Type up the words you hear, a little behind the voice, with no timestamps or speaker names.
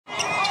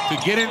to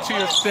get into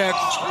your sets,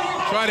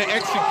 try to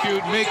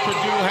execute, make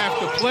Purdue have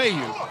to play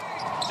you.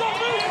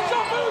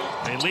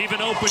 They leave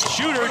an open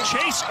shooter.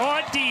 Chase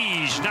on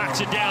Deej. Knocks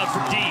it down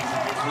from deep.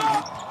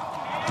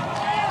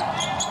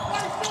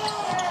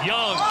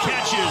 Young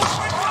catches.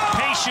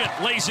 Patient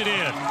lays it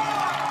in.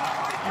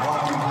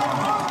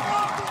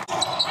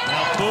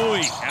 Now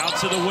Bowie out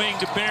to the wing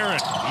to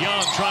Barron.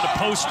 Young trying to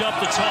post up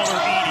the taller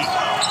Edey.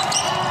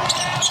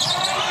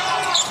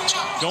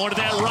 Going to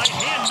that right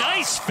hand.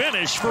 Nice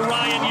finish for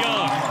Ryan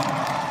Young.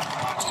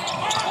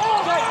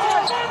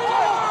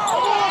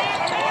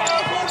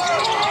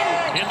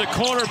 In the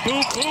corner,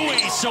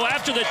 Bowie. So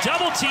after the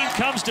double team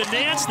comes to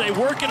Nance, they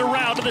work it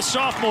around to the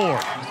sophomore.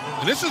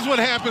 And this is what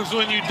happens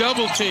when you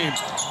double team.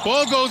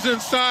 Ball goes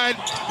inside.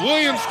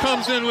 Williams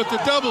comes in with the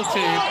double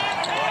team.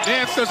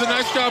 Nance does a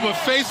nice job of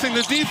facing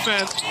the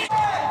defense.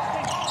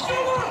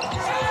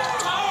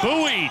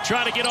 Bowie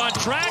trying to get on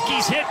track.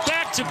 He's hit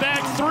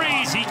back-to-back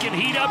threes. He can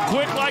heat up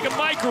quick like a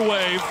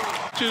microwave.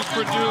 To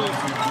Purdue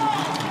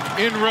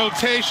in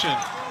rotation.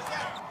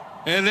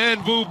 And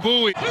then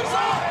Bowie.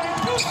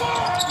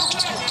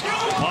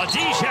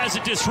 Deej has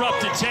it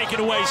disrupted,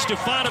 taken away.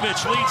 Stefanovic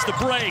leads the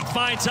break,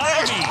 finds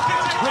Ivy.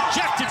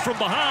 Rejected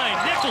from behind.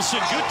 Nicholson,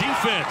 good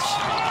defense.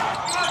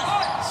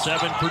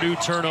 7 Purdue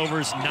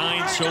turnovers,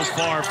 9 so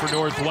far for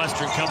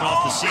Northwestern, coming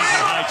off the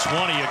season high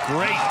 20. A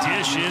great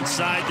dish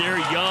inside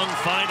there. Young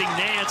finding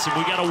Nance, and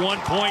we got a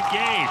 1-point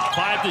game.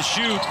 5 to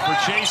shoot for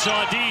Chase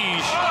on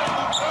Deej.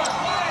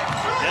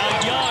 Now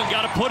Young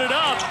got to put it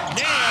up.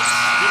 Nance,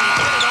 did he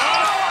get it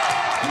off?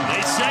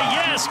 They say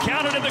yes.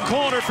 Counted in the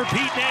corner for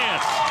Pete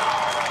Nance.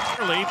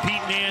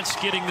 Pete Nance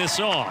getting this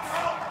off.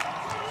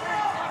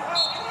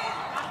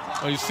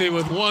 Well, you see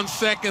with 1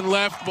 second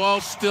left, ball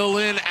still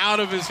in,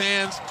 out of his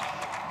hands.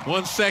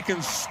 1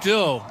 second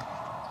still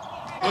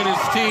when his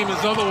team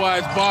is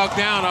otherwise bogged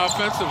down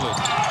offensively.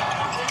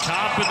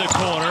 Top in the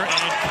corner,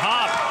 and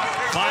Kopp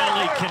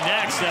finally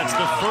connects. That's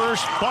the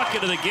first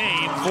bucket of the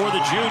game for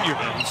the junior.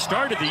 He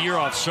started the year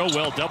off so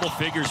well, double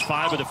figures,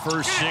 5 of the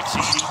first 6.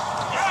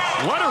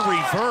 What a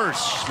reverse.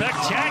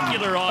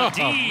 Spectacular on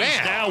Deej,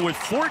 now with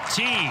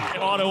 14.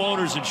 Auto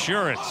Owners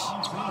Insurance.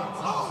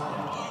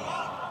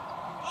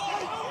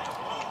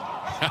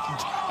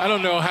 I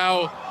don't know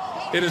how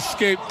it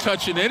escaped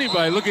touching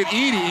anybody. Look at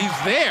Edey.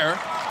 He's there.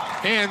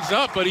 Hands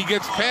up, but he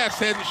gets past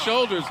head and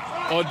shoulders.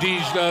 Or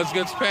Deej does,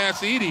 gets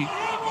past Edey.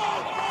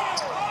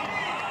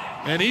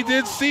 And he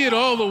did see it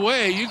all the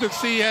way. You could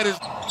see he had his...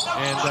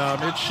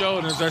 And it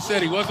showed. As I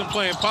said, he wasn't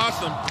playing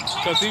possum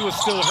because he was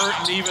still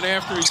hurting even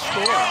after he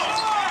scored.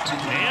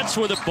 Nance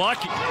with a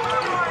bucket.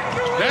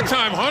 That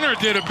time Hunter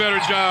did a better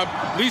job,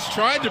 at least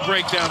tried to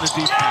break down the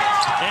defense.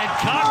 And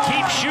Kopp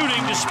keeps shooting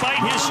despite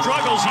his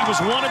struggles. He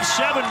was 1 of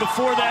 7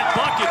 before that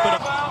bucket.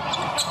 But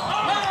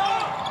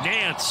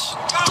Nance,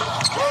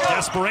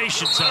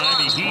 desperation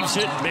time. He heaves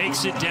it,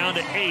 makes it down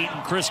to 8.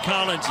 And Chris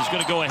Collins is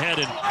going to go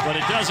ahead, but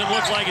it doesn't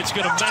look like it's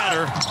going to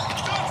matter.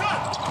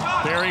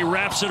 Barry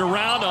wraps it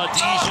around.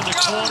 Deej in the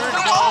corner.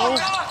 No.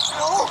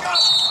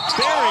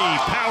 Barry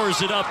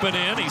powers it up and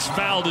in. He's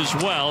fouled as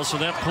well, so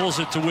that pulls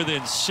it to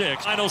within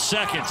 6. Final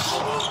seconds.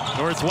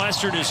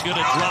 Northwestern is going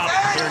to drop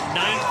their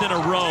 9th in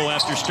a row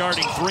after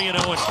starting 3-0 in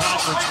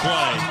conference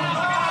play.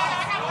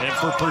 And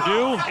for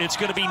Purdue, it's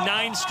going to be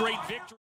 9 straight victories.